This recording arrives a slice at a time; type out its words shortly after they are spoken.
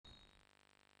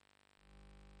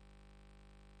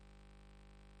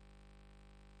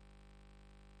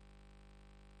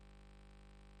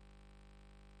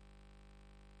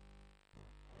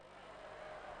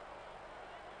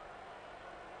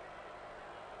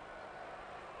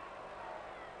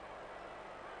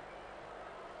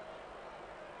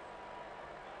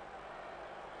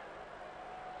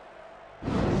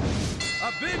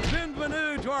A big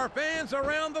bienvenue to our fans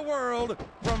around the world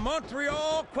from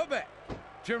Montreal, Quebec.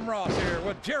 Jim Ross here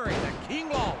with Jerry the King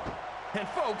Lawler. And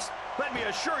folks, let me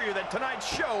assure you that tonight's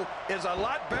show is a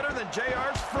lot better than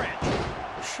JR's French.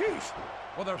 Sheesh.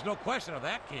 Well, there's no question of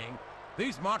that, King.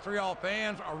 These Montreal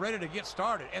fans are ready to get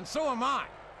started, and so am I.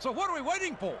 So what are we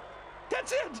waiting for?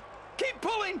 That's it. Keep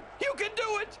pulling. You can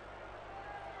do it.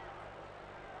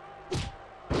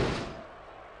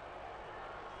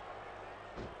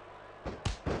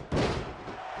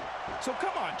 So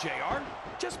come on, JR.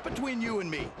 Just between you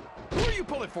and me, who are you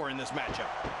pulling for in this matchup?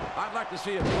 I'd like to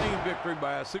see a clean victory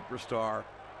by a superstar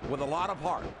with a lot of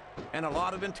heart and a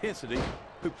lot of intensity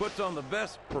who puts on the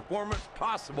best performance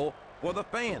possible for the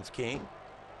fans, King.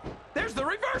 There's the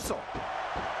reversal.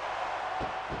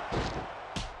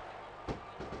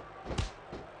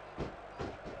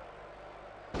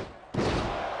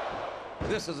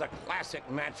 This is a classic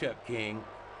matchup, King.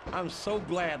 I'm so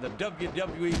glad the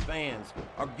WWE fans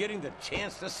are getting the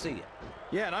chance to see it.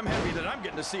 Yeah, and I'm happy that I'm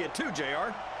getting to see it too,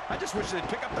 JR. I just wish they'd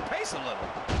pick up the pace a little.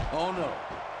 Oh, no.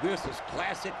 This is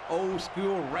classic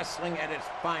old-school wrestling at its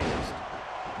finest.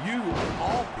 You, of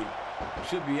all people,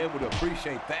 should be able to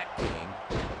appreciate that,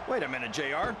 King. Wait a minute,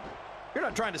 JR. You're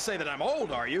not trying to say that I'm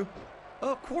old, are you?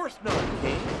 Of course not,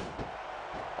 King.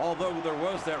 Although there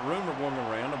was that rumor going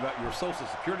around about your Social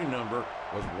Security number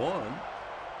was 1.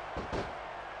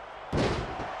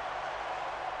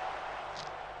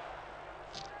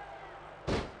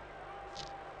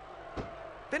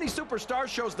 If any superstar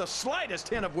shows the slightest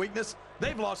hint of weakness,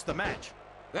 they've lost the match.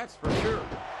 That's for sure.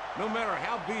 No matter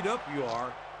how beat up you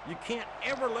are, you can't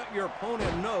ever let your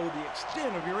opponent know the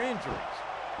extent of your injuries.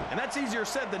 And that's easier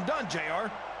said than done,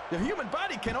 JR. The human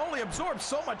body can only absorb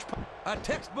so much. A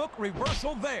textbook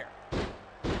reversal there.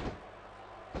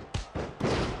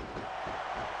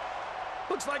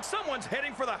 Looks like someone's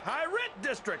heading for the high-rent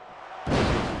district.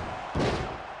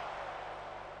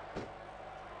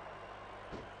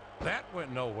 That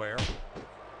went nowhere.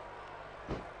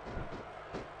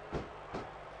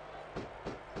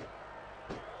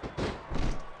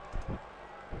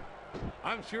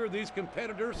 I'm sure these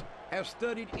competitors have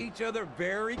studied each other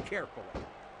very carefully.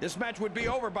 This match would be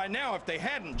over by now if they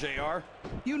hadn't, JR.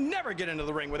 You never get into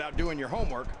the ring without doing your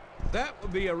homework. That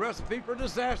would be a recipe for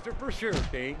disaster for sure,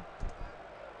 King.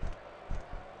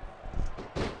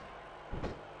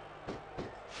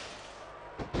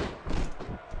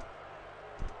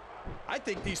 I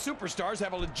think these superstars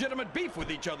have a legitimate beef with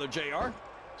each other, JR.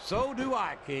 So do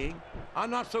I, King.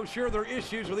 I'm not so sure their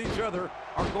issues with each other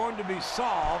are going to be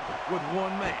solved with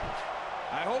one match.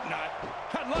 I hope not.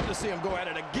 I'd love to see them go at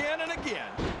it again and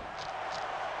again.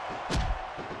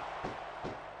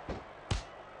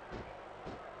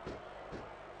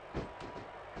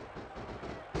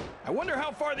 I wonder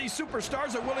how far these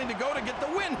superstars are willing to go to get the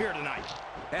win here tonight.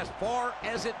 As far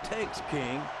as it takes,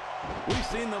 King. We've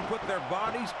seen them put their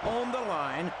bodies on the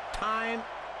line time.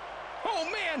 Oh,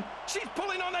 man! She's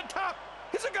pulling on that top!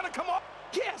 Is it gonna come off?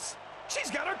 Yes! She's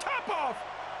got her top off!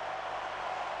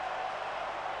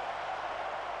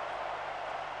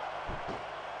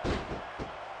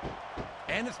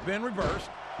 And it's been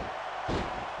reversed.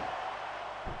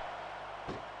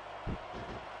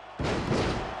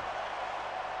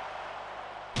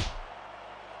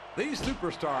 These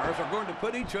superstars are going to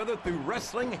put each other through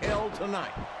wrestling hell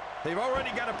tonight. They've already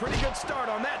got a pretty good start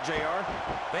on that, JR.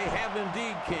 They have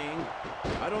indeed, King.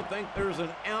 I don't think there's an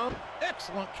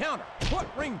excellent counter. What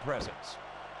ring presence?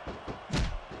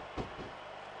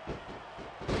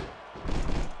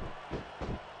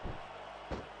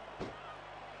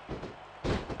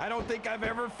 I don't think I've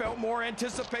ever felt more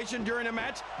anticipation during a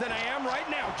match than I am right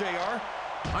now, JR.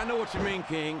 I know what you mean,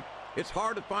 King. It's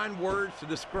hard to find words to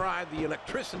describe the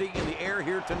electricity in the air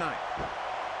here tonight.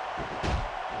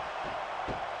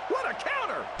 What a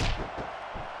counter!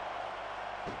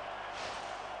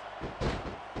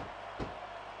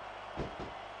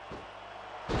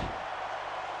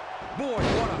 Boy,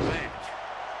 what a match.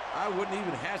 I wouldn't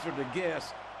even hazard a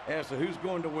guess as to who's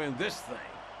going to win this thing.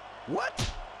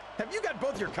 What? Have you got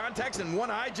both your contacts in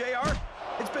one eye, JR?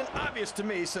 It's been obvious to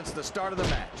me since the start of the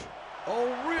match. Oh,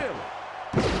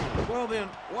 really? Well, then,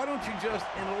 why don't you just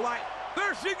enlighten...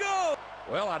 There she goes!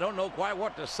 Well, I don't know quite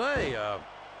what to say.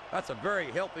 That's a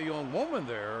very healthy young woman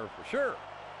there, for sure.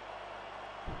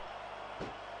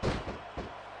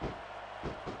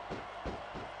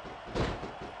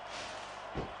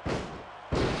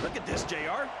 Look at this,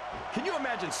 JR. Can you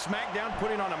imagine SmackDown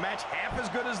putting on a match half as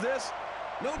good as this?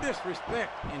 No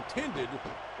disrespect intended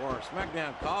for our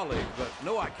SmackDown colleagues, but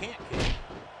no, I can't, King.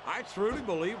 I truly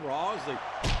believe Raw is the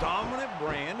dominant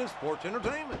brand in sports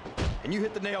entertainment. And you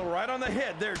hit the nail right on the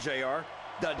head there, JR.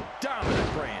 The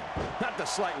dominant brand, not the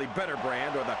slightly better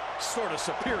brand or the sort of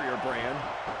superior brand.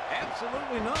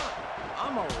 Absolutely not.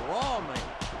 I'm a Raw man,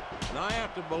 and I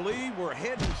have to believe we're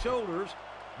head and shoulders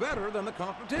better than the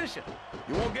competition.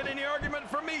 You won't get any argument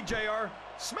from me, JR.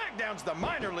 SmackDown's the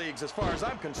minor leagues as far as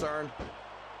I'm concerned.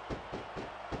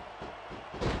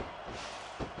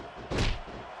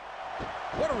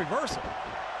 What a reversal.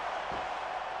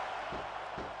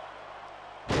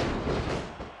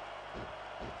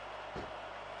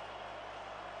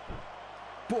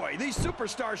 Boy, these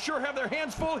superstars sure have their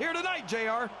hands full here tonight,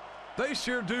 JR. They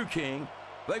sure do, King.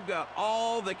 They've got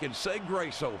all they can say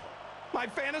grace over. My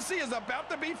fantasy is about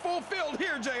to be fulfilled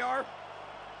here, JR.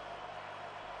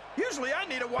 Usually I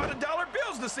need a wad of dollar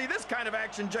bills to see this kind of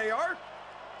action, JR.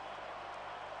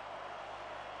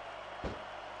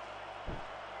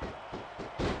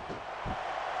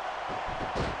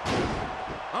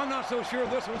 I'm not so sure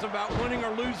this one's about winning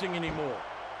or losing anymore.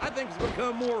 I think it's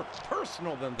become more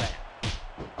personal than that.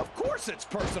 Of course it's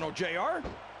personal, JR.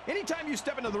 Anytime you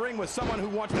step into the ring with someone who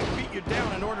wants to beat you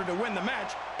down in order to win the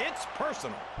match, it's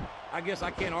personal. I guess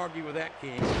I can't argue with that,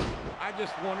 King. I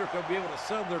just wonder if they'll be able to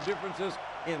settle their differences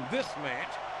in this match,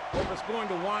 or if it's going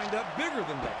to wind up bigger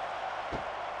than that.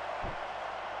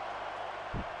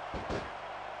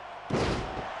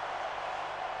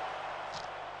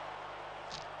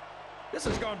 This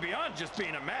has gone beyond just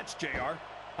being a match, JR.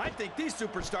 I think these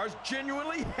superstars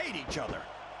genuinely hate each other.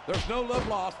 There's no love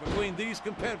lost between these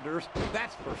competitors,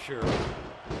 that's for sure.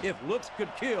 If looks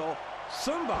could kill,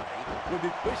 somebody would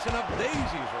be pushing up daisies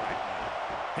right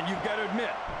now. And you've got to admit,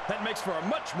 that makes for a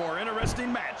much more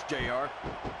interesting match, JR.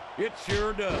 It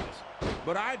sure does.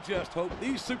 But I just hope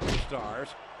these superstars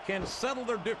can settle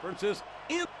their differences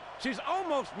in... She's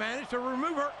almost managed to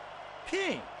remove her.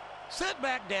 King, sit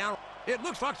back down. It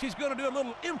looks like she's going to do a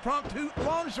little impromptu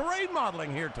lingerie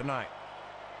modeling here tonight.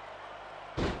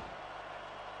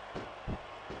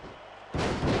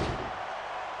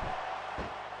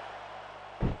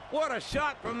 What a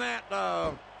shot from that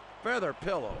feather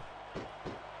pillow.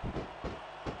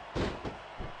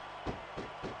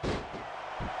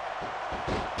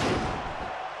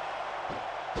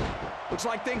 Looks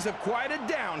like things have quieted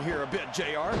down here a bit,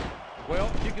 JR. Well,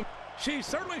 you can... She's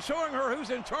certainly showing her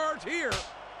who's in charge here.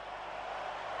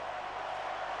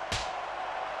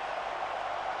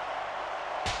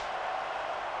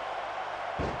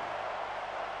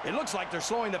 It looks like they're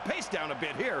slowing the pace down a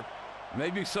bit here.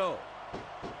 Maybe so.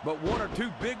 But one or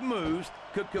two big moves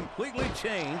could completely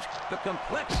change the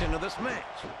complexion of this match.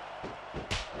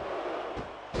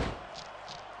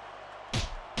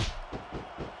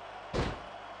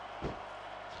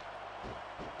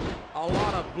 A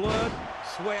lot of blood,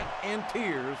 sweat, and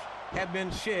tears have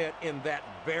been shed in that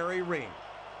very ring.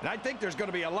 And I think there's going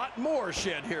to be a lot more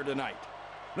shed here tonight.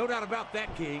 No doubt about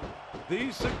that, King.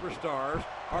 These superstars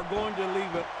are going to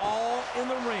leave it all in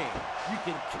the ring. You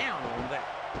can count on that.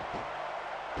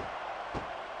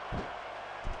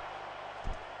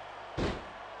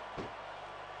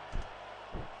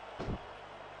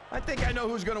 I think I know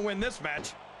who's going to win this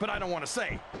match, but I don't want to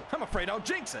say. I'm afraid I'll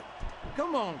jinx it.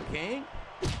 Come on, King.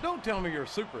 Don't tell me you're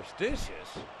superstitious.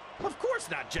 Of course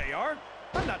not, JR.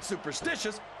 I'm not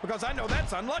superstitious because I know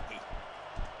that's unlucky.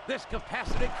 This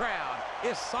capacity crowd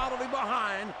is solidly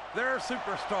behind their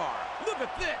superstar. Look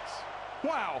at this.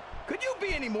 Wow, could you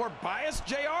be any more biased,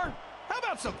 JR? How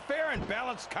about some fair and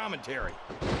balanced commentary?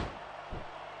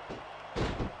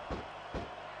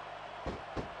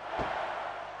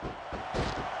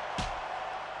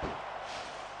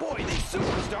 Boy, these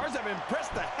superstars have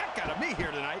impressed the heck out of me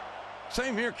here tonight.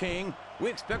 Same here, King. We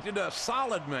expected a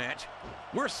solid match.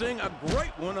 We're seeing a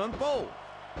great one unfold.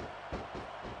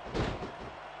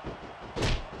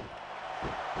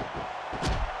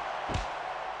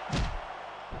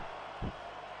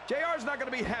 JR's not going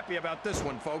to be happy about this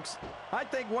one, folks. I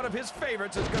think one of his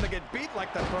favorites is going to get beat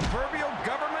like the proverbial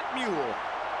government mule.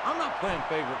 I'm not playing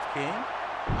favorites, King.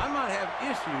 I might have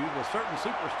issues with certain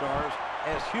superstars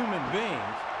as human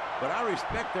beings, but I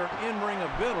respect their in-ring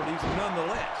abilities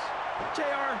nonetheless.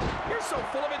 JR, you're so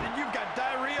full of it that you've got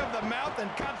diarrhea of the mouth and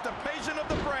constipation of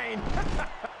the brain.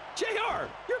 JR,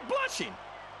 you're blushing.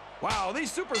 Wow,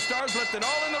 these superstars left it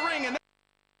all in the ring and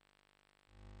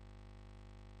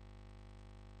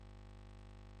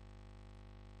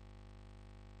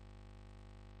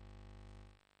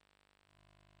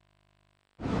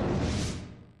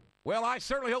Well, I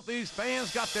certainly hope these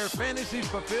fans got their fantasies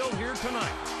fulfilled here tonight.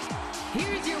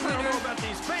 Here's your I don't winner, know about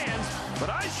these fans, but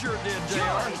I sure did,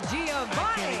 JR. Giovanni.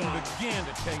 I can't even begin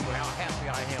to tell you how happy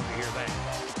I am to hear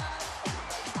that.